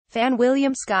Fan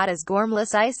William Scott as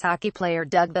gormless ice hockey player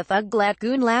Doug the Thug Glad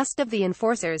Goon, last of the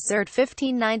enforcers. Cert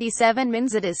 1597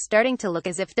 mins. It is starting to look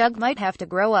as if Doug might have to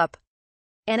grow up.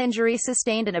 An injury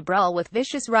sustained in a brawl with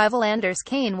vicious rival Anders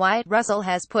Kane Wyatt Russell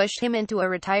has pushed him into a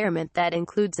retirement that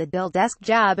includes a dull desk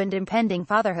job and impending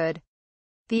fatherhood.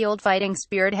 The old fighting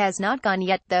spirit has not gone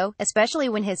yet though, especially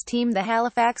when his team the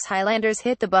Halifax Highlanders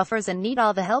hit the buffers and need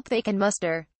all the help they can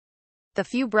muster. The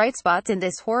few bright spots in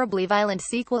this horribly violent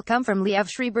sequel come from Liev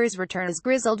Schreiber's return as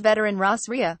grizzled veteran Ross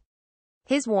Rhea.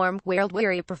 His warm,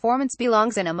 world-weary performance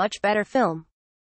belongs in a much better film.